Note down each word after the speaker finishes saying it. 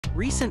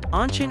Recent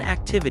on-chain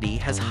activity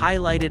has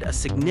highlighted a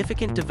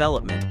significant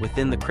development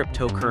within the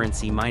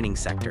cryptocurrency mining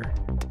sector.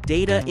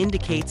 Data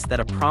indicates that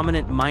a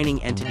prominent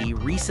mining entity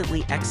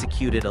recently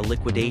executed a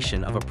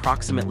liquidation of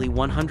approximately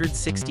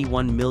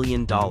 $161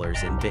 million in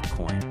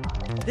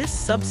Bitcoin. This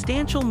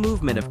substantial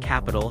movement of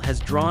capital has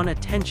drawn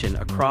attention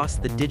across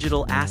the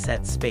digital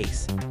asset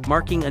space,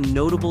 marking a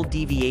notable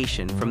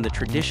deviation from the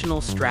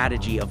traditional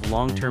strategy of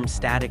long-term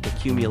static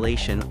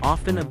accumulation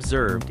often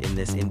observed in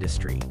this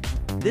industry.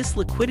 This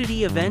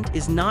liquidity event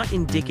is not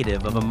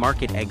indicative of a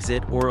market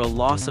exit or a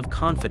loss of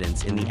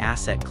confidence in the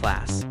asset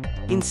class.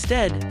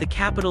 Instead, the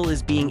capital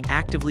is being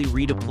actively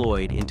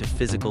redeployed into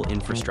physical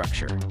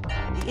infrastructure.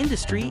 The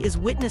industry is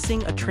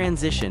witnessing a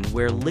transition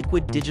where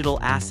liquid digital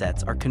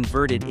assets are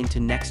converted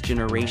into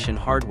next-generation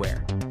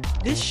hardware.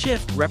 This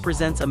shift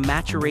represents a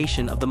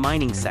maturation of the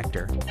mining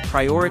sector,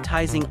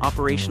 prioritizing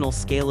operational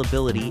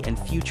scalability and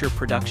future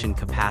production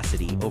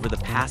capacity over the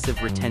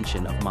passive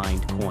retention of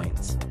mined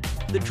coins.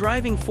 The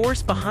driving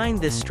force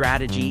behind this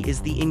strategy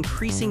is the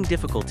increasing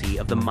difficulty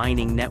of the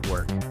mining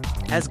network.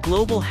 As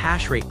global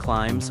hash rate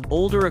climbs,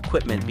 older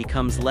equipment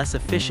becomes less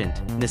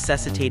efficient,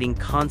 necessitating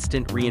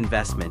constant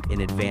reinvestment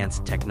in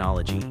advanced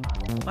technology.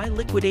 By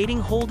liquidating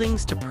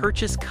holdings to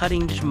purchase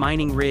cutting-edge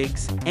mining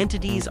rigs,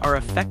 entities are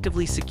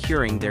effectively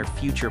securing their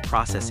future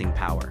processing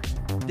power.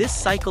 This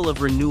cycle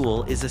of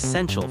renewal is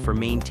essential for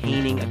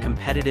maintaining a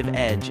competitive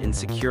edge in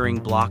securing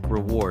block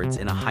rewards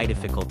in a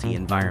high-difficulty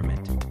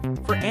environment.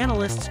 For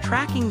analysts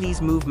tracking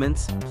these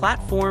movements,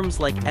 platforms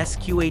like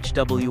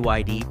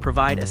SQHWYD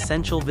provide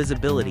essential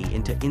visibility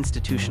into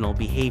institutional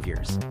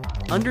behaviors.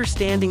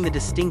 Understanding the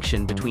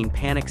distinction between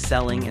panic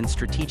selling and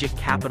strategic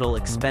capital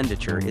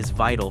expenditure is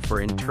vital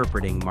for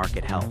interpreting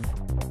market health.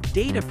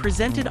 Data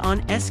presented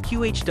on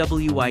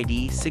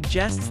SQHWYD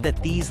suggests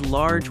that these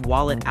large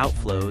wallet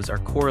outflows are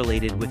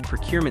correlated with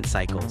procurement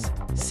cycles,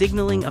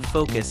 signaling a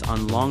focus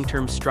on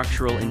long-term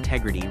structural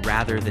integrity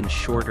rather than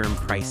short-term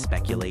price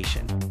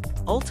speculation.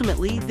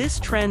 Ultimately, this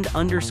trend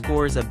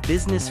underscores a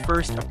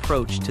business-first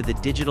approach to the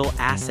digital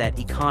asset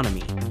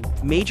economy.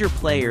 Major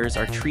players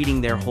are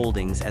treating their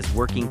holdings as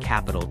working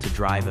capital to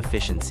drive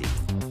efficiency.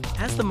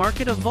 As the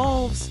market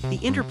evolves, the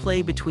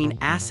interplay between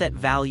asset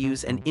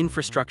values and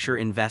infrastructure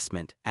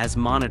investment, as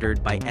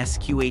monitored by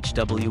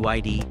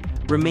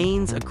SQHWYD,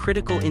 remains a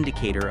critical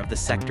indicator of the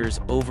sector's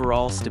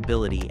overall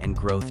stability and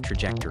growth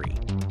trajectory.